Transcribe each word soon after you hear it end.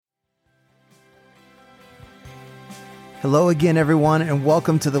Hello again, everyone, and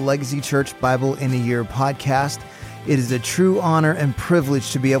welcome to the Legacy Church Bible in a Year podcast. It is a true honor and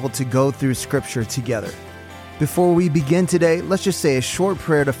privilege to be able to go through Scripture together. Before we begin today, let's just say a short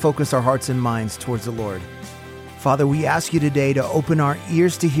prayer to focus our hearts and minds towards the Lord. Father, we ask you today to open our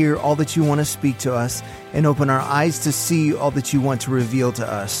ears to hear all that you want to speak to us and open our eyes to see all that you want to reveal to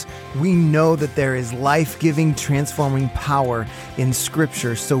us. We know that there is life-giving, transforming power in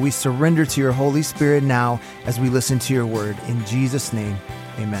Scripture, so we surrender to your Holy Spirit now as we listen to your word. In Jesus' name,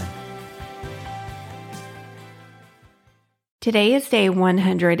 amen. Today is day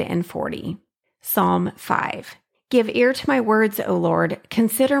 140, Psalm 5. Give ear to my words, O Lord.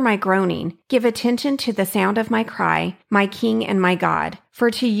 Consider my groaning. Give attention to the sound of my cry, my King and my God. For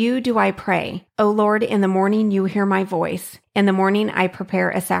to you do I pray. O Lord, in the morning you hear my voice. In the morning I prepare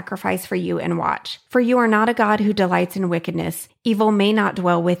a sacrifice for you and watch. For you are not a God who delights in wickedness. Evil may not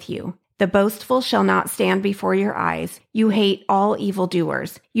dwell with you. The boastful shall not stand before your eyes. You hate all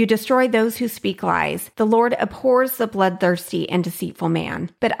evildoers. You destroy those who speak lies. The Lord abhors the bloodthirsty and deceitful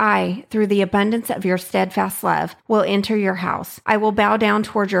man. But I, through the abundance of your steadfast love, will enter your house. I will bow down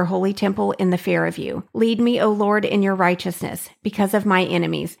toward your holy temple in the fear of you. Lead me, O Lord, in your righteousness, because of my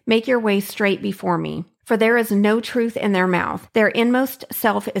enemies. Make your way straight before me. For there is no truth in their mouth. Their inmost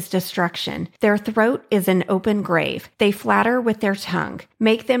self is destruction. Their throat is an open grave. They flatter with their tongue.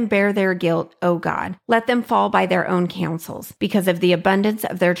 Make them bear their guilt, O God. Let them fall by their own counsels. Because of the abundance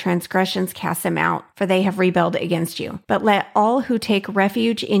of their transgressions, cast them out, for they have rebelled against you. But let all who take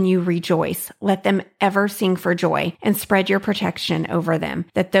refuge in you rejoice. Let them ever sing for joy, and spread your protection over them,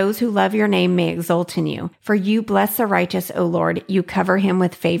 that those who love your name may exult in you. For you bless the righteous, O Lord. You cover him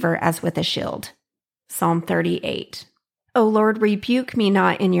with favor as with a shield. Psalm 38. O Lord, rebuke me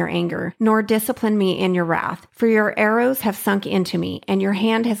not in your anger, nor discipline me in your wrath. For your arrows have sunk into me, and your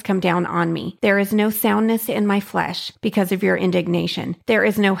hand has come down on me. There is no soundness in my flesh because of your indignation. There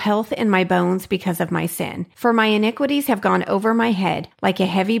is no health in my bones because of my sin. For my iniquities have gone over my head. Like a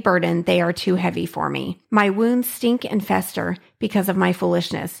heavy burden, they are too heavy for me. My wounds stink and fester because of my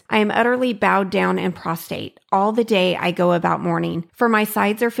foolishness. I am utterly bowed down and prostrate. All the day I go about mourning, for my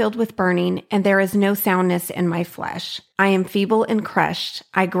sides are filled with burning, and there is no soundness in my flesh. I am feeble and crushed.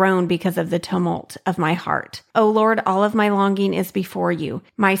 I groan because of the tumult of my heart. O Lord, all of my longing is before you.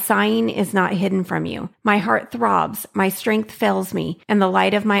 My sighing is not hidden from you. My heart throbs, my strength fails me, and the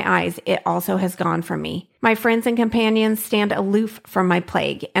light of my eyes, it also has gone from me. My friends and companions stand aloof from my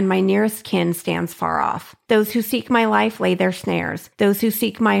plague, and my nearest kin stands far off. Those who seek my life lay their snares. Those who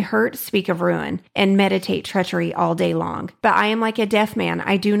seek my hurt speak of ruin, and meditate treachery all day long. But I am like a deaf man,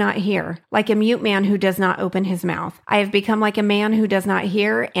 I do not hear, like a mute man who does not open his mouth. I have become like a man who does not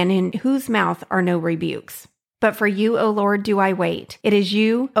hear, and in whose mouth are no rebukes. But for you, O Lord, do I wait. It is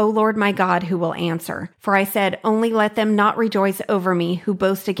you, O Lord my God, who will answer. For I said, only let them not rejoice over me who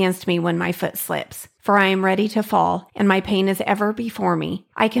boast against me when my foot slips. For I am ready to fall, and my pain is ever before me.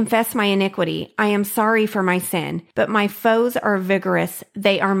 I confess my iniquity. I am sorry for my sin. But my foes are vigorous.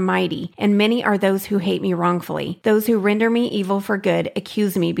 They are mighty, and many are those who hate me wrongfully. Those who render me evil for good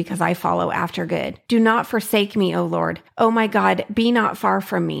accuse me because I follow after good. Do not forsake me, O Lord. O my God, be not far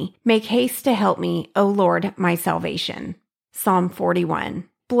from me. Make haste to help me, O Lord, my salvation. Psalm 41.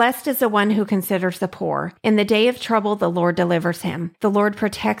 Blessed is the one who considers the poor. In the day of trouble, the Lord delivers him. The Lord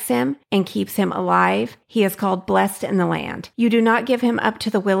protects him and keeps him alive. He is called blessed in the land. You do not give him up to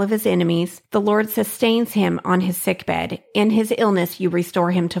the will of his enemies. The Lord sustains him on his sickbed. In his illness, you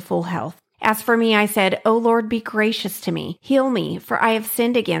restore him to full health. As for me, I said, O Lord, be gracious to me. Heal me, for I have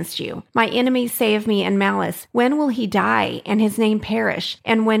sinned against you. My enemies say of me in malice, when will he die and his name perish?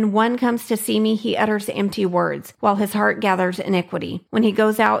 And when one comes to see me, he utters empty words, while his heart gathers iniquity. When he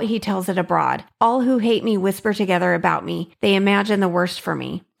goes out, he tells it abroad. All who hate me whisper together about me. They imagine the worst for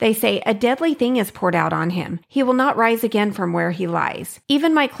me. They say, a deadly thing is poured out on him. He will not rise again from where he lies.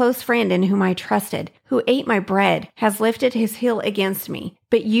 Even my close friend in whom I trusted, who ate my bread, has lifted his heel against me.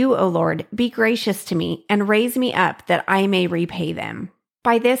 But you, O Lord, be gracious to me and raise me up that I may repay them.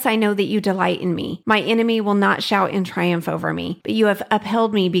 By this I know that you delight in me. My enemy will not shout in triumph over me, but you have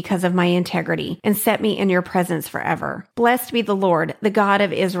upheld me because of my integrity and set me in your presence forever. Blessed be the Lord, the God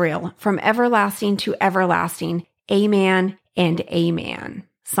of Israel, from everlasting to everlasting. Amen and amen.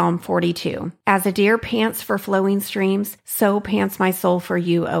 Psalm 42. As a deer pants for flowing streams, so pants my soul for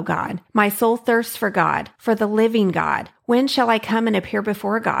you, O God. My soul thirsts for God, for the living God. When shall I come and appear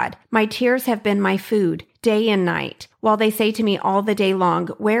before God? My tears have been my food, day and night, while they say to me all the day long,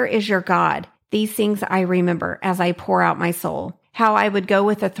 where is your God? These things I remember as I pour out my soul. how I would go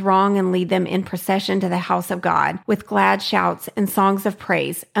with a throng and lead them in procession to the house of God, with glad shouts and songs of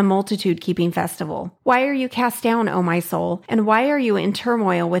praise, a multitude keeping festival. Why are you cast down, O my soul? And why are you in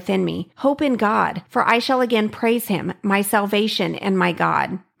turmoil within me? Hope in God, for I shall again praise him, my salvation and my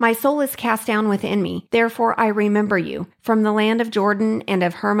God. My soul is cast down within me, therefore I remember you. From the land of Jordan and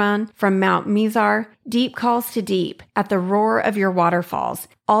of Hermon, from Mount Mizar, deep calls to deep, at the roar of your waterfalls.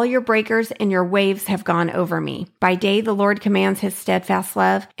 All your breakers and your waves have gone over me. By day the Lord commands his steadfast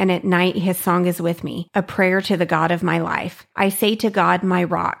love, and at night his song is with me, a prayer to the God of my life. I say to God, my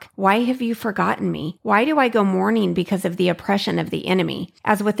rock, why have you forgotten me? Why do I go mourning because of the oppression of the enemy?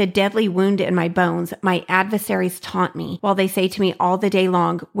 As with a deadly wound in my bones, my adversaries taunt me, while they say to me all the day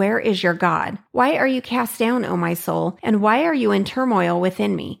long, where is your God? Why are you cast down, O my soul? And why are you in turmoil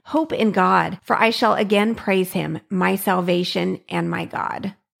within me? Hope in God, for I shall again praise him, my salvation and my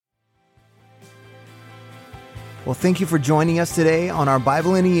God. Well, thank you for joining us today on our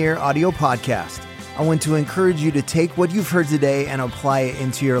Bible in a Year audio podcast. I want to encourage you to take what you've heard today and apply it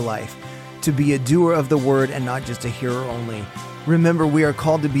into your life, to be a doer of the word and not just a hearer only. Remember, we are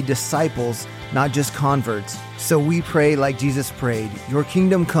called to be disciples, not just converts. So we pray like Jesus prayed, your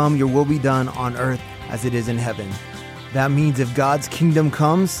kingdom come, your will be done on earth as it is in heaven. That means if God's kingdom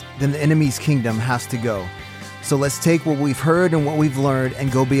comes, then the enemy's kingdom has to go. So let's take what we've heard and what we've learned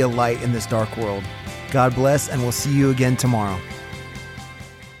and go be a light in this dark world. God bless, and we'll see you again tomorrow.